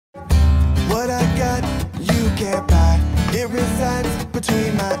can't buy. It resides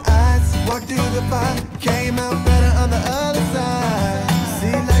between my eyes. Walked through the fire, came out better on the other side.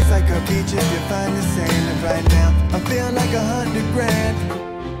 See, life's like a beach if you find the sand. And right now, I'm feeling like 100 grand.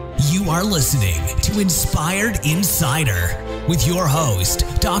 You are listening to Inspired Insider with your host,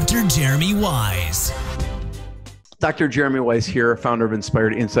 Dr. Jeremy Weisz. Dr. Jeremy Weisz here, founder of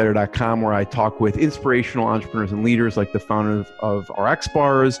InspiredInsider.com, where I talk with inspirational entrepreneurs and leaders like the founder of our X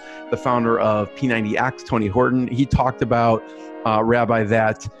bars, the founder of P90 X, Tony Horton. He talked about, Rabbi,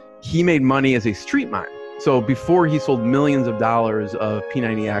 that he made money as a street mime. So before he sold millions of dollars of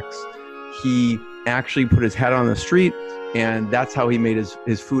P90 X, he actually put his head on the street, and that's how he made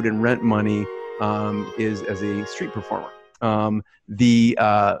his food and rent money, is as a street performer. The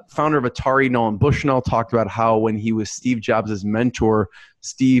founder of Atari, Nolan Bushnell, talked about how when he was Steve Jobs' mentor,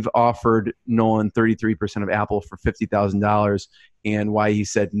 Steve offered Nolan 33% of Apple for $50,000 and why he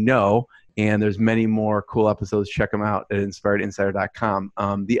said no. And there's many more cool episodes. Check them out at InspiredInsider.com.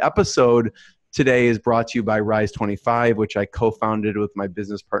 The episode today is brought to you by Rise 25, which I co-founded with my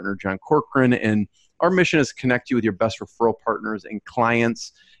business partner, John Corcoran. And our mission is to connect you with your best referral partners and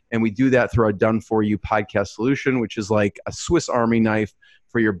clients. And we do that through our done-for-you podcast solution, which is like a Swiss Army knife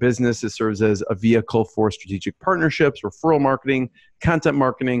for your business. It serves as a vehicle for strategic partnerships, referral marketing, content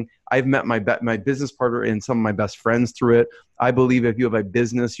marketing. I've met my business partner and some of my best friends through it. I believe if you have a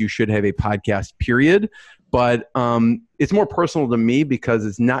business, you should have a podcast, period. But it's more personal to me because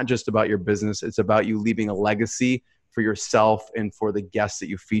it's not just about your business. It's about you leaving a legacy for yourself and for the guests that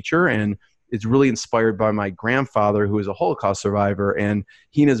you feature. And it's really inspired by my grandfather, who is a Holocaust survivor, and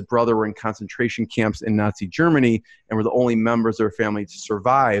he and his brother were in concentration camps in Nazi Germany and were the only members of their family to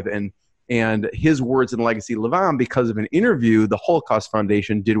survive. And his words and legacy live on because of an interview the Holocaust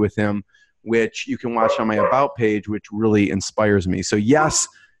Foundation did with him, which you can watch on my About page, which really inspires me. So yes,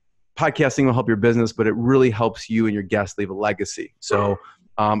 podcasting will help your business, but it really helps you and your guests leave a legacy. So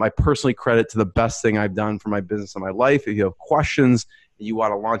I personally credit to the best thing I've done for my business and my life. If you have questions, you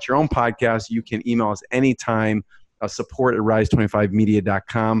want to launch your own podcast, you can email us anytime, support at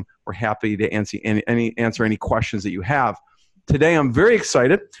rise25media.com. We're happy to answer any questions that you have. Today, I'm very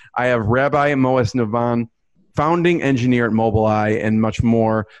excited. I have Rabbi Mois Navon, founding engineer at Mobileye, and much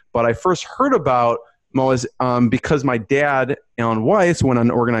more. But I first heard about Mois because my dad, Alan Weisz, went on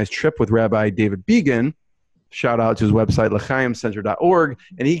an organized trip with Rabbi David Began, shout out to his website, l'chaimcenter.org,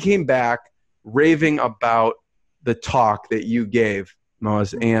 and he came back raving about the talk that you gave,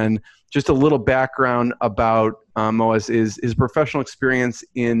 Mois. And just a little background about Mois is his professional experience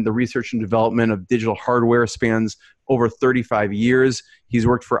in the research and development of digital hardware spans over 35 years. He's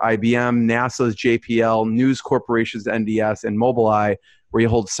worked for IBM, NASA's JPL, News Corporation's NDS, and Mobileye, where he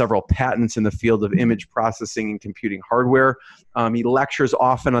holds several patents in the field of image processing and computing hardware. He lectures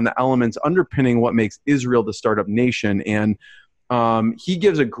often on the elements underpinning what makes Israel the startup nation. And he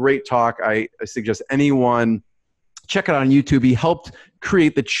gives a great talk. I suggest anyone check it out on YouTube. He helped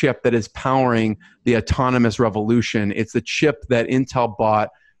create the chip that is powering the autonomous revolution. It's the chip that Intel bought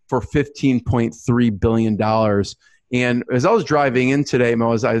for $15.3 billion. And as I was driving in today,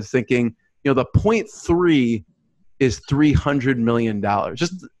 Mois, I was thinking, the 0.3 is $300 million.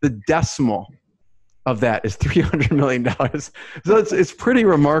 Just the decimal of that is $300 million. So it's pretty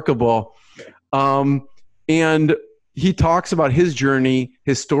remarkable. And he talks about his journey.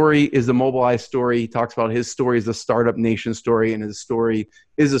 His story is the Mobileye story. He talks about his story is the startup nation story, and his story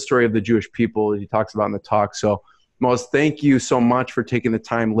is the story of the Jewish people he talks about in the talk. So, Mois, thank you so much for taking the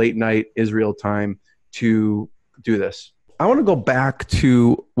time, late night Israel time, to do this. I want to go back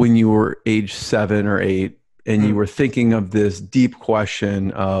to when you were age 7 or 8, and you were thinking of this deep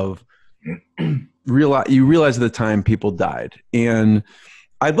question of you realize at the time people died. And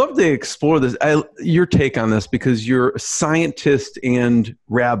I'd love to explore this, your take on this, because you're a scientist and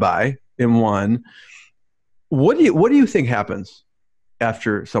rabbi in one. What do you think happens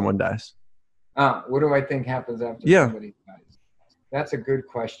after someone dies? What do I think happens after somebody dies? That's a good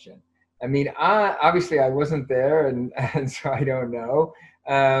question. I mean, obviously I wasn't there, and so I don't know.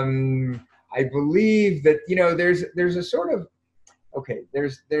 I believe that there's a sort of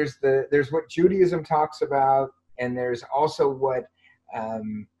there's what Judaism talks about, and there's also what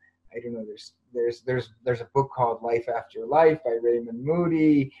I don't know. There's a book called Life After Life by Raymond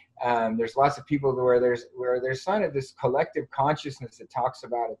Moody. There's lots of people where there's kind of this collective consciousness that talks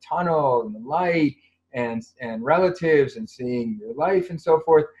about a tunnel and the light and relatives and seeing your life and so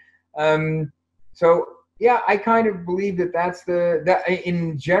forth. So yeah, I kind of believe that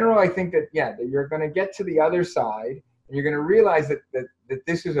in general, I think that you're going to get to the other side and you're going to realize that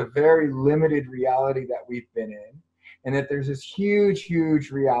this is a very limited reality that we've been in, and that there's this huge, huge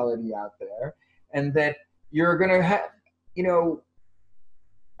reality out there, and that you're going to have,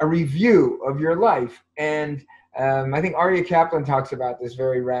 a review of your life. And I think Arya Kaplan talks about this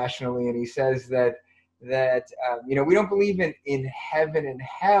very rationally, and he says that we don't believe in heaven and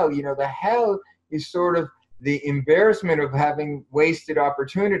hell. The hell is sort of the embarrassment of having wasted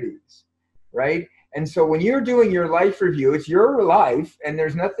opportunities, right? And so when you're doing your life review, it's your life, and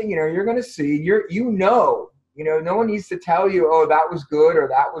there's nothing, you're going to see, no one needs to tell you, oh, that was good, or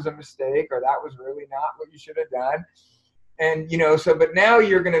that was a mistake, or that was really not what you should have done. And, but now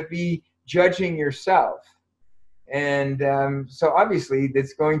you're going to be judging yourself. And so obviously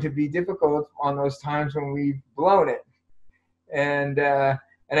it's going to be difficult on those times when we've blown it. And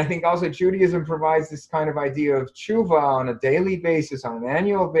I think also Judaism provides this kind of idea of tshuva on a daily basis, on an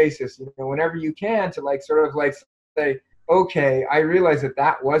annual basis, whenever you can, to say, okay, I realize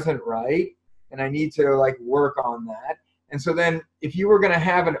that wasn't right, and I need to work on that. And so then if you were going to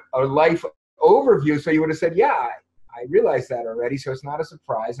have a life overview, so you would have said, yeah, I realized that already, so it's not a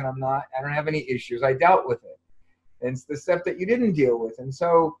surprise, and I don't have any issues. I dealt with it. And it's the stuff that you didn't deal with. And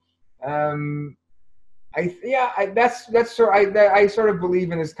so I sort of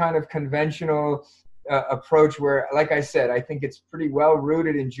believe in this kind of conventional approach where, like I said, I think it's pretty well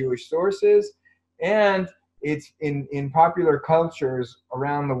rooted in Jewish sources, and it's in popular cultures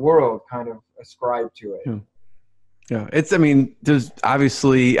around the world kind of ascribed to it. Yeah, there's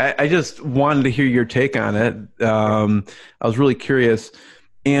obviously, I just wanted to hear your take on it. I was really curious.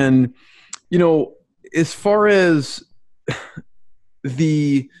 And, as far as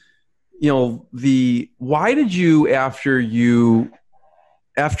why did you, after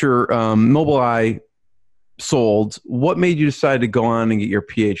Mobileye sold, what made you decide to go on and get your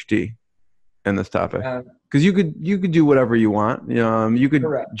PhD in this topic? Because you could do whatever you want. You could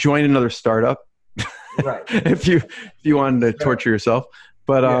Correct. Join another startup. Right. if you wanted to torture yourself.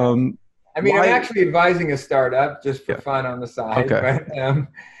 But I'm actually advising a startup just for fun on the side. Okay.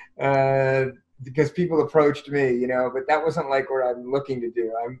 But because people approached me, but that wasn't what I'm looking to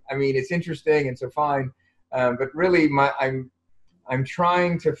do. It's interesting and so fine, but really I'm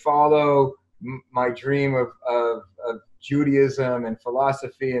trying to follow my dream of Judaism and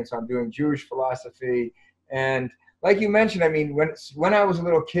philosophy, and so I'm doing Jewish philosophy. And like you mentioned, when I was a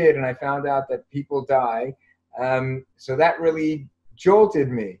little kid and I found out that people die, so that really jolted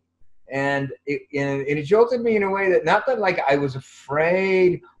me, and it jolted me in a way that not that I was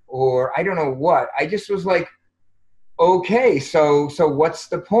afraid or I don't know what. I just was like, okay, so what's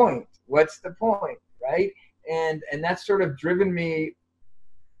the point? What's the point, right? And that's sort of driven me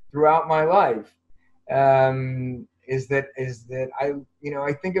throughout my life. Is that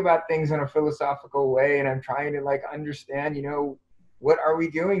I think about things in a philosophical way, and I'm trying to understand, what are we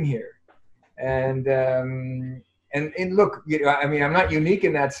doing here? And look, I'm not unique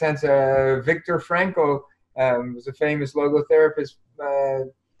in that sense. Viktor Frankl was a famous logotherapist,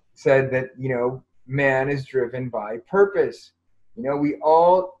 said that, man is driven by purpose. We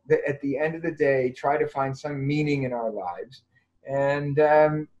all, at the end of the day, try to find some meaning in our lives. And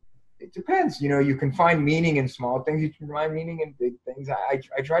it depends. You can find meaning in small things. You can find meaning in big things.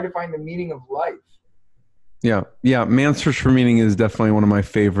 I try to find the meaning of life. Yeah. Man's Search for Meaning is definitely one of my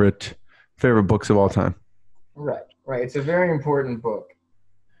favorite books of all time. Right. It's a very important book.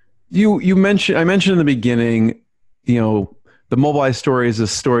 I mentioned in the beginning, the Mobileye story is the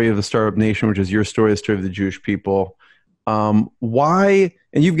story of the startup nation, which is your story, the story of the Jewish people. Why?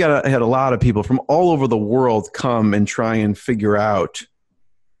 And you've had a lot of people from all over the world come and try and figure out,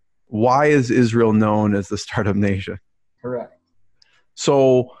 why is Israel known as the startup nation? Correct.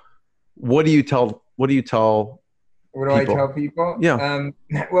 So what do you tell people? I tell people? Yeah.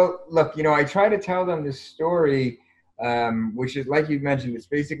 Well, look, I try to tell them this story, which is, like you mentioned, it's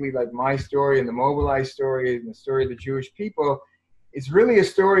basically like my story and the Mobileye story and the story of the Jewish people. It's really a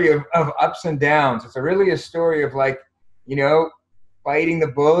story of ups and downs. It's really a story of biting the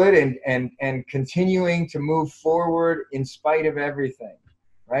bullet and continuing to move forward in spite of everything,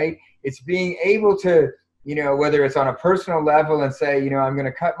 right? It's being able to, whether it's on a personal level and say, I'm going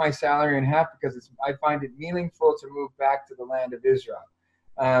to cut my salary in half because I find it meaningful to move back to the land of Israel.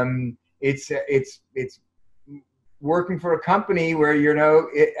 It's working for a company where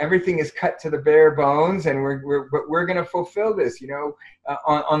everything is cut to the bare bones, and we're going to fulfill this.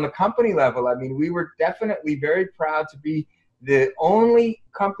 On the company level, we were definitely very proud to be the only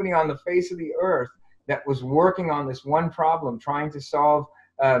company on the face of the earth that was working on this one problem, trying to solve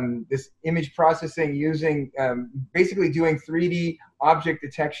this image processing using basically doing 3D object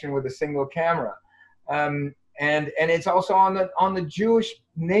detection with a single camera. And it's also on the Jewish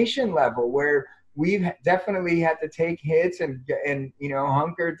nation level, where we've definitely had to take hits and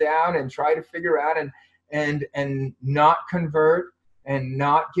hunker down and try to figure out and not convert and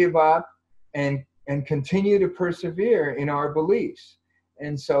not give up and continue to persevere in our beliefs.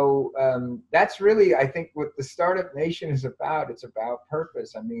 And so that's really, I think, what the Startup Nation is about. It's about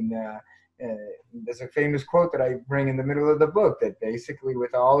purpose. I mean, there's a famous quote that I bring in the middle of the book that basically,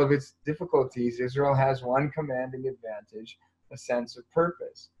 with all of its difficulties, Israel has one commanding advantage: a sense of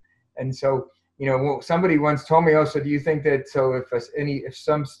purpose. And so, somebody once told me, "Oh, so do you think that if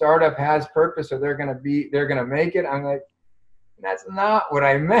some startup has purpose, or they're going to make it?" I'm like, that's not what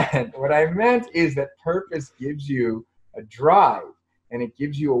I meant. What I meant is that purpose gives you a drive, and it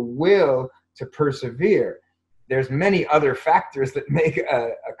gives you a will to persevere. There's many other factors that make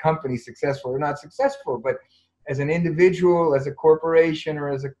a company successful or not successful, but as an individual, as a corporation, or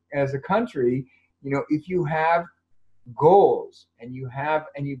as a country, if you have goals and you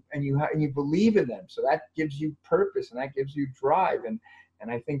believe in them, so that gives you purpose and that gives you drive, and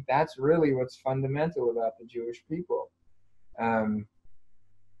I think that's really what's fundamental about the Jewish people.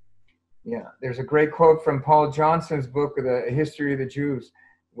 There's a great quote from Paul Johnson's book, The History of the Jews,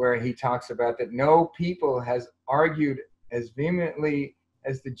 where he talks about that no people has argued as vehemently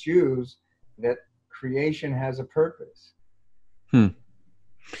as the Jews that creation has a purpose.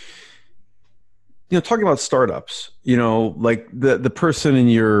 Talking about startups, like the person in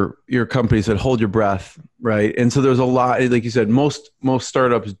your company said, hold your breath, right? And so there's a lot, like you said, most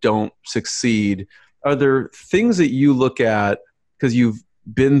startups don't succeed. Are there things that you look at, because you've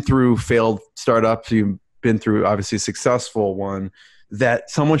been through failed startups, you've been through obviously a successful one, that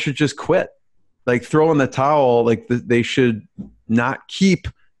someone should just quit, like throw in the towel, like they should not keep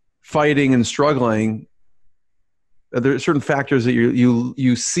fighting and struggling? Are there certain factors that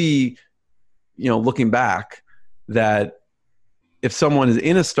you see, looking back, that if someone is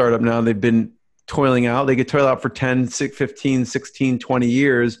in a startup now, they've been toiling out, they could toil out for 10, 15, 16, 20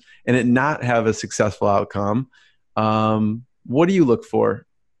 years and it not have a successful outcome? What do you look for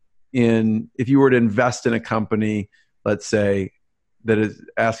if you were to invest in a company, let's say, that is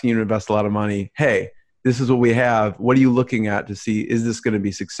asking you to invest a lot of money? Hey, this is what we have. What are you looking at to see, is this going to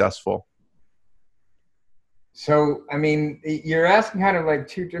be successful? So, I mean, you're asking kind of like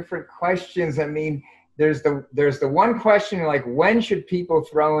two different questions. I mean, there's the one question, like, when should people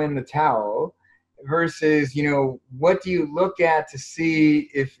throw in the towel, versus, what do you look at to see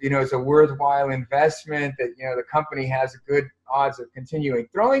if, it's a worthwhile investment, that, the company has good odds of continuing.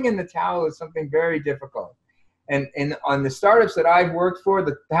 Throwing in the towel is something very difficult. And on the startups that I've worked for,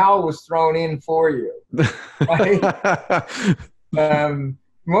 the towel was thrown in for you. Right?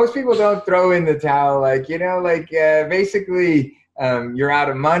 Most people don't throw in the towel, basically, you're out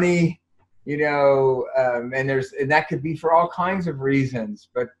of money, and that could be for all kinds of reasons.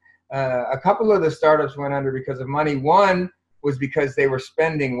 But a couple of the startups went under because of money. One was because they were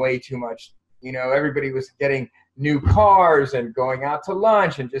spending way too much. Everybody was getting new cars and going out to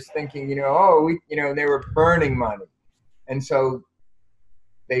lunch and just thinking, they were burning money. And so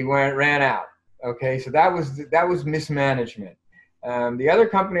they ran out. Okay. So that was mismanagement. The other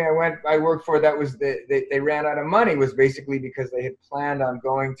company I worked for, that was they ran out of money, was basically because they had planned on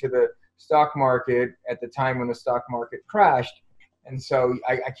going to the stock market at the time when the stock market crashed. And so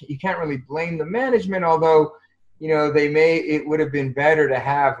you can't really blame the management, although, it would have been better to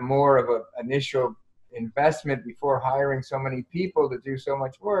have more of an initial investment before hiring so many people to do so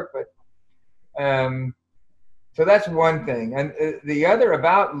much work. But so that's one thing. And the other,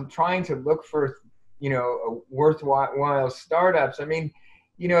 about trying to look for, worthwhile startups. I mean,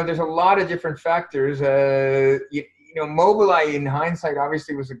 there's a lot of different factors. Mobileye, in hindsight,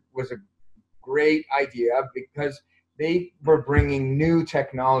 obviously was a great idea, because they were bringing new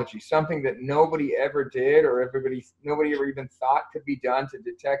technology, something that nobody ever did, or nobody ever even thought could be done, to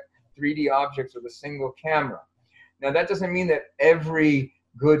detect 3D objects with a single camera. Now, that doesn't mean that every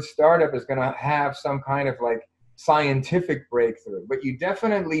good startup is going to have some kind of like scientific breakthrough, but you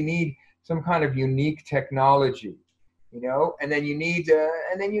definitely need some kind of unique technology, and then you need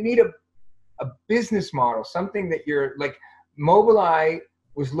a business model, something that you're like. Mobileye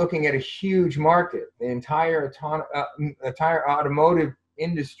was looking at a huge market, the entire automotive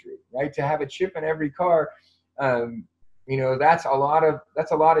industry, right? To have a chip in every car, that's a lot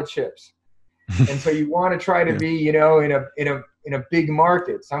of chips. And so you want to try to be, in a big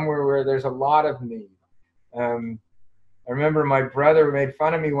market, somewhere where there's a lot of need. I remember my brother made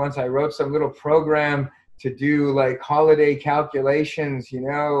fun of me once. I wrote some little program to do like holiday calculations,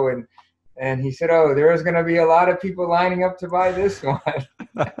 and he said, "Oh, there is going to be a lot of people lining up to buy this one."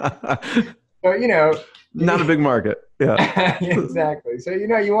 So, not a big market. Yeah. Exactly. So,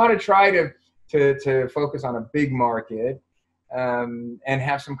 you want to try to focus on a big market. and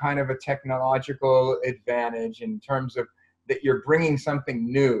have some kind of a technological advantage in terms of that you're bringing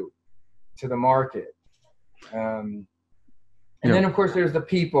something new to the market. And then, of course, there's the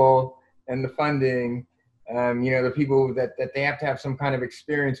people and the funding, the people that they have to have some kind of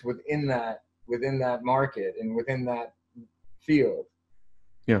experience within that market and within that field.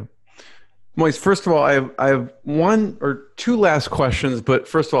 Yeah. Mois, first of all, I have one or two last questions, but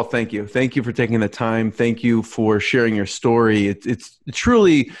first of all, thank you. Thank you for taking the time. Thank you for sharing your story. It's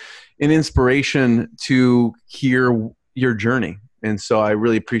truly an inspiration to hear your journey. And so I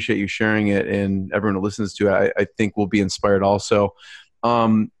really appreciate you sharing it, and everyone who listens to it, I think will be inspired also.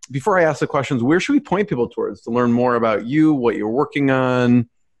 Before I ask the questions, where should we point people towards to learn more about you, what you're working on?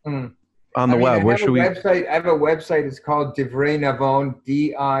 On the web, where should we? I have a website. It's called Divreinavon,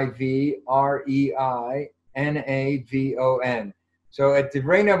 Divreinavon. So at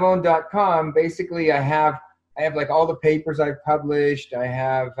divreinavon.com, basically I have like all the papers I've published. I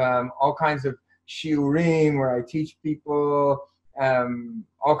have all kinds of shiurim where I teach people,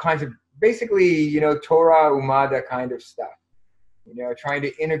 all kinds of basically, Torah Umada kind of stuff. Trying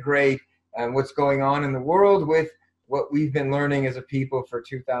to integrate what's going on in the world with what we've been learning as a people for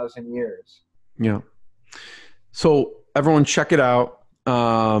 2,000 years. Yeah. So everyone check it out.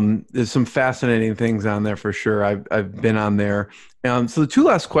 There's some fascinating things on there for sure. I've been on there. So the two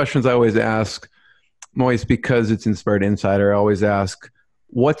last questions I always ask, Mois, because it's Inspired Insider, I always ask,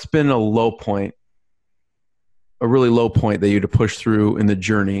 what's been a low point, a really low point that you had to push through in the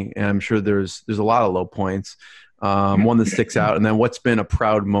journey? And I'm sure there's a lot of low points. One that sticks out, and then what's been a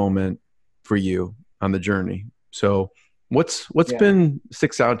proud moment for you on the journey? So what's been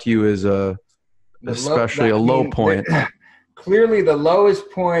sticks out to you as especially a low point? Clearly the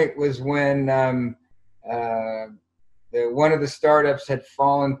lowest point was when one of the startups had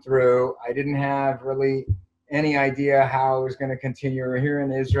fallen through. I didn't have really any idea how it was going to continue. We're here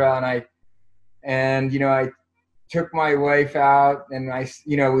in Israel, and I took my wife out, and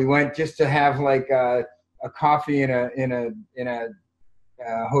we went just to have like a coffee in a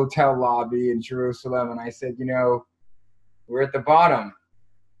hotel lobby in Jerusalem, and I said, we're at the bottom,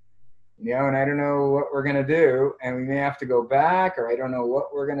 and I don't know what we're gonna do, and we may have to go back, or I don't know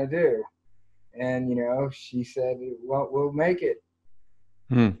what we're gonna do. And she said, well, we'll make it.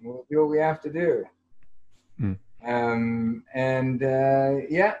 We'll do what we have to do.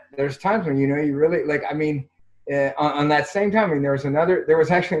 There's times when you really like. On that same time, there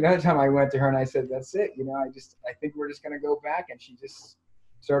was actually another time I went to her and I said, that's it. I think we're just going to go back. And she just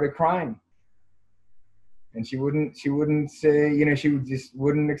started crying, and she wouldn't say, she just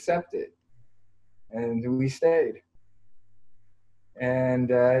wouldn't accept it. And we stayed.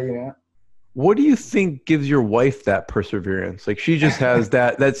 And, what do you think gives your wife that perseverance? Like, she just has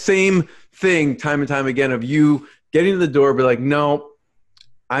that same thing time and time again of you getting to the door, be like, no,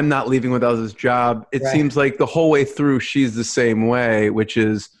 I'm not leaving without this job. It seems like the whole way through, she's the same way, which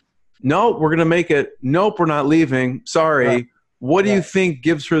is, no, we're going to make it. Nope, we're not leaving. Sorry. Right. What do you think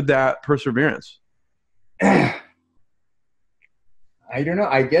gives her that perseverance? I don't know.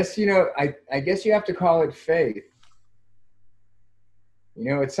 I guess, I guess you have to call it faith.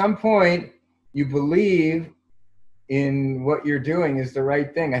 At some point you believe in what you're doing is the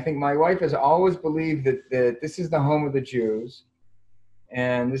right thing. I think my wife has always believed that this is the home of the Jews.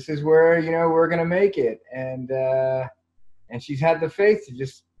 And this is where, we're going to make it. And she's had the faith to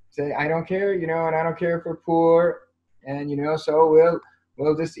just say, I don't care, and I don't care if we're poor. And, so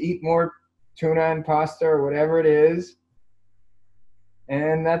we'll just eat more tuna and pasta or whatever it is.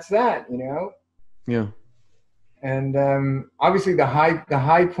 And that's that, Yeah. And obviously the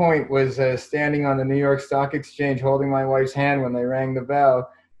high point was standing on the New York Stock Exchange, holding my wife's hand when they rang the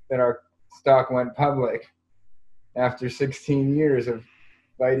bell that our stock went public after 16 years of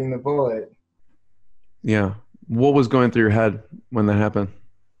biting the bullet. Yeah. What was going through your head when that happened?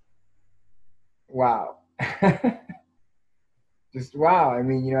 Wow. Just wow.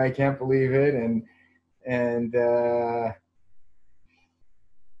 I can't believe it. And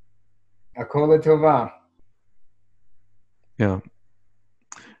Akol Tova. Yeah.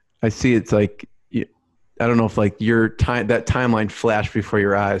 I see. It's like, I don't know if like that timeline flashed before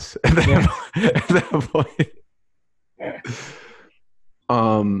your eyes at that point.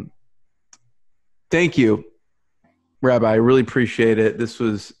 Thank you, Rabbi. I really appreciate it. This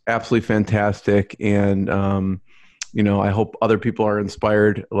was absolutely fantastic. And, I hope other people are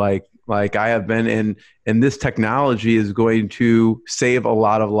inspired like I have been. And this technology is going to save a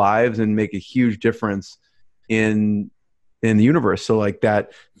lot of lives and make a huge difference in the universe. So like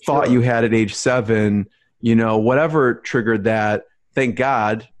that thought you had at age 7, whatever triggered that, thank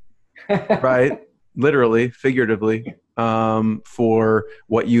God, right? Literally, figuratively, for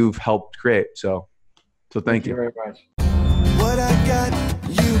what you've helped create. So thank you very much. What I got,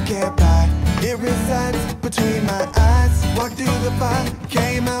 you can't buy. It resides between my eyes. Walked through the fire,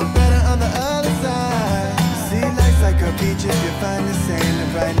 came out better on the other side. See, life's like a beach if you find the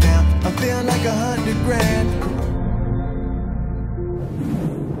sailing right now. I'm feeling like 100 grand.